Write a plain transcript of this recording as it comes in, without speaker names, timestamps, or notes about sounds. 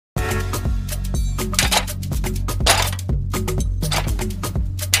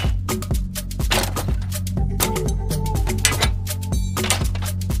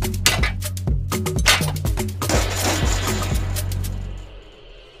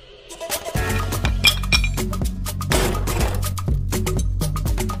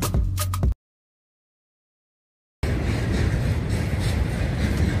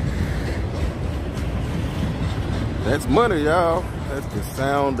money, y'all. That's the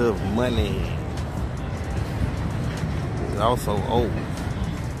sound of money. It's also old.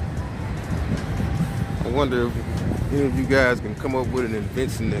 I wonder if any of you guys can come up with an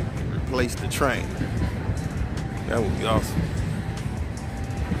invention that can replace the train. That would be awesome.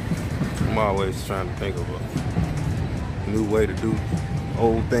 I'm always trying to think of a new way to do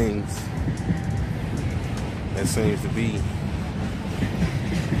old things. That seems to be,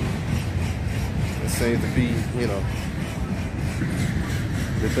 you know,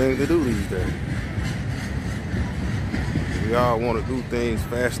 the thing to do these days. We all want to do things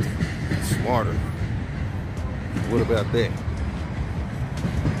faster, smarter. What about that?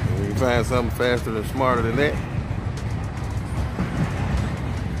 When you find something faster and smarter than that,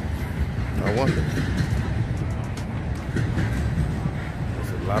 I wonder.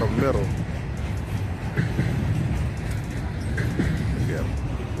 There's a lot of metal. Yeah,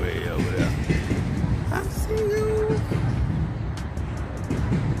 way over there. I see you.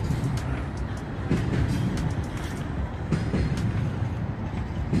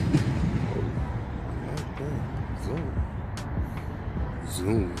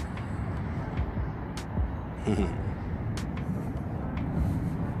 Zoom.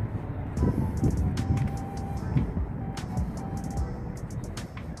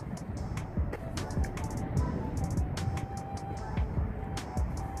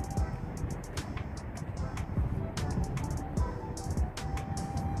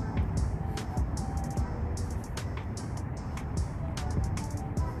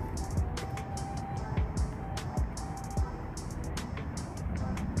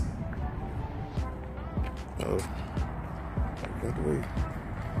 Oh, got to wait.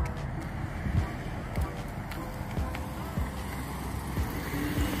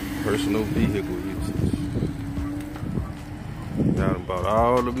 Personal vehicle usage. Got about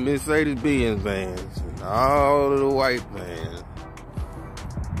all the Mercedes-Benz vans and all of the white vans.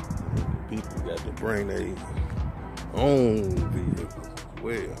 People got to bring their own vehicles as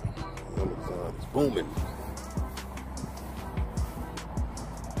well. Amazon is booming.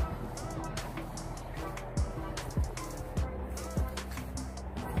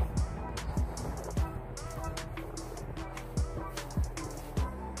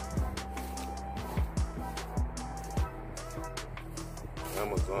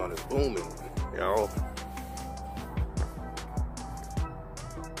 Amazon is booming, y'all.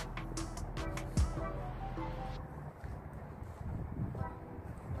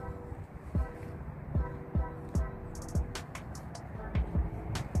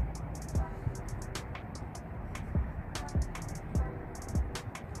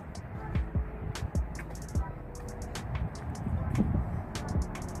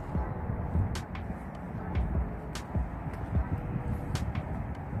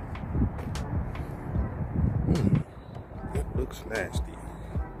 It looks nasty.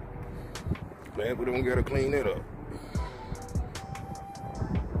 Glad we don't gotta clean it up.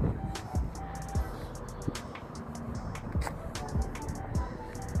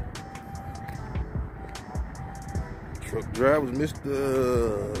 Truck drivers missed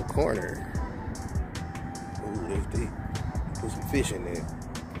the corner. Ooh, that's deep. Put some fish in there.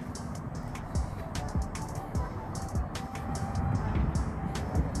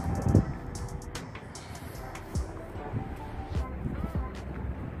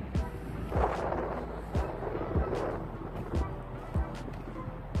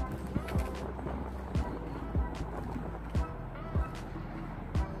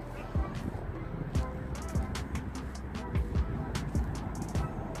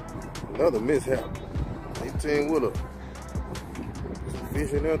 Another mishap. 18-wheeler. Some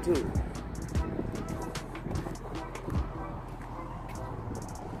fish in there too.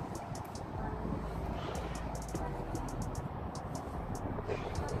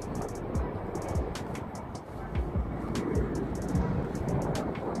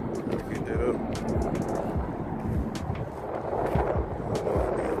 Get that up. No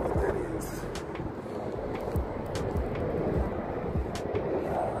idea what that is.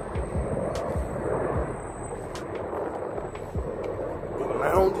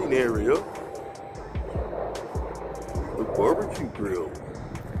 Lounging area, the barbecue grill,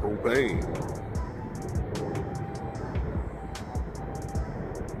 propane.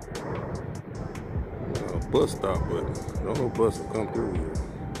 Bus stop, but no bus will come through here.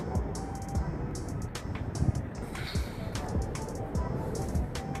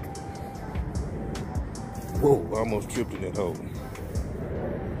 Whoa, I almost tripped in that hole.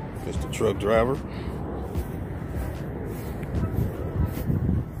 Mr. Truck Driver.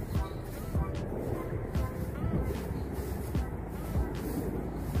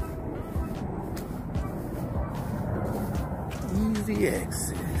 easy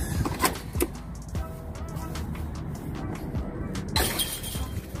access.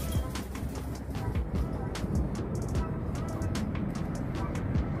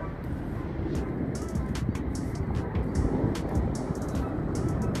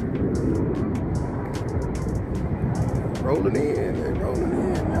 Rolling in, they're rolling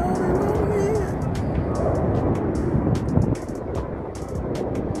in, now they're rolling in.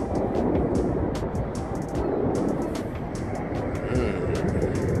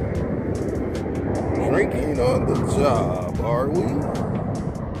 Drinking on the job, are we?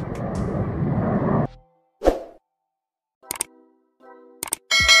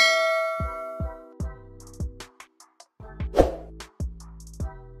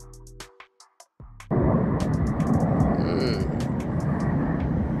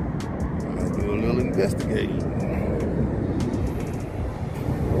 I'll do a little investigating.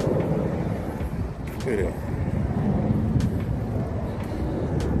 Yeah.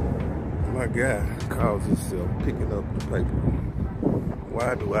 My guy calls himself picking up the paper.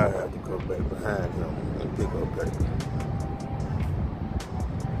 Why do I have to come back behind him and pick up paper?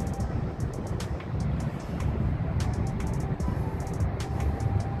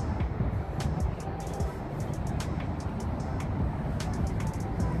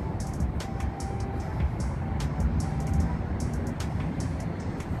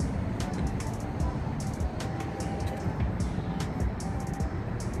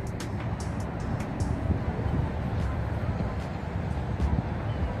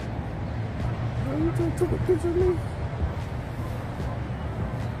 You took a picture of me?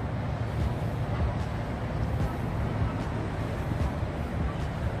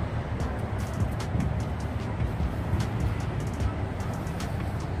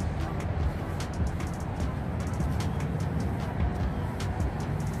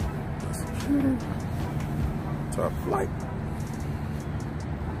 Top flight.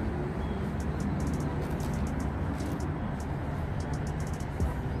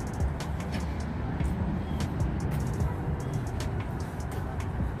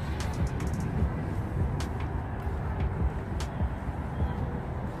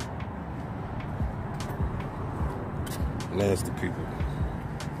 Nasty people.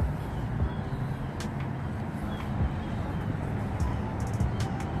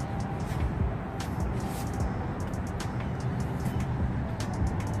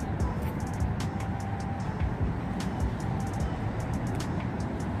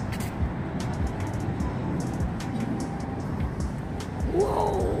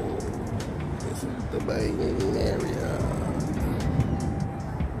 Whoa, this is the main area.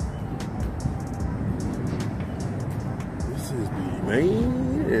 This is the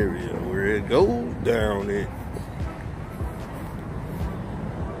main area where it goes down it.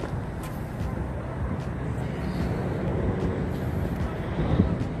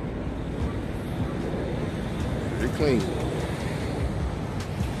 Pretty clean.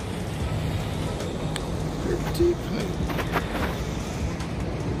 Pretty clean.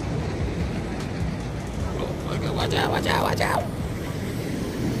 Watch out, watch out, watch out.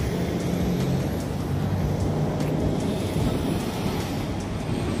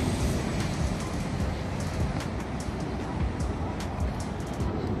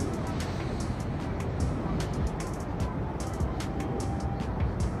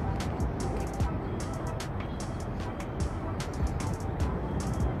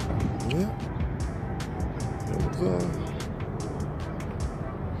 Yeah. That was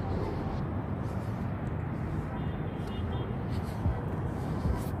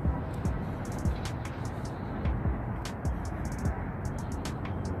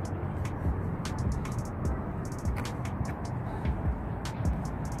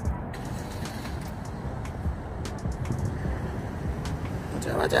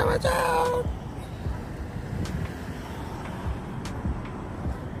watch out, watch out.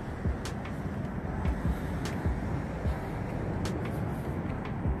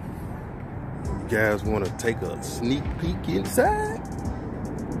 You guys want to take a sneak peek inside?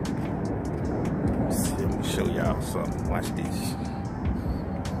 Let me show y'all something. Watch this.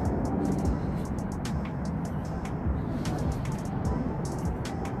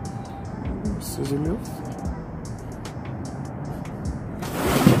 Scissor lift.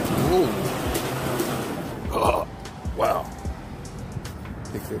 Oh, wow.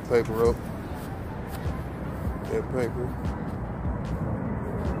 Pick that paper up. That paper.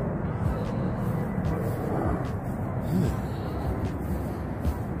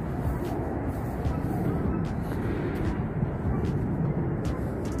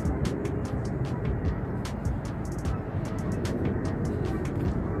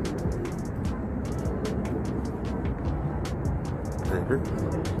 record.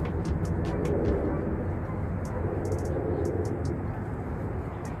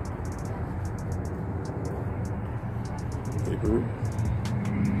 Paper.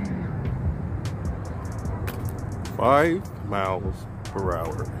 5 miles per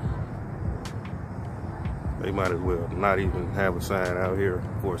hour. They might as well not even have a sign out here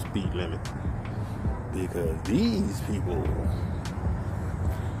for a speed limit, because these people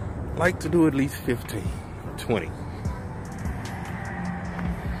like to do at least 15 or 20.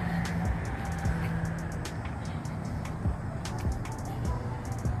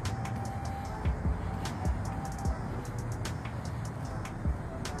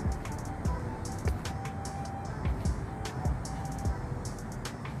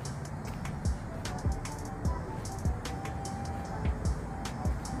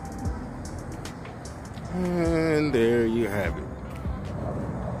 And there you have it.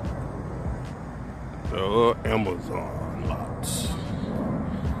 The Amazon lots.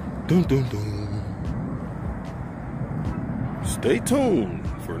 Dun dun dun. Stay tuned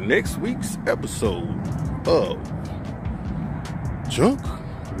for next week's episode of Junk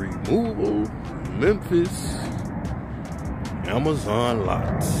Removal Memphis Amazon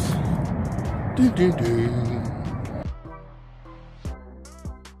lots. Dun dun dun.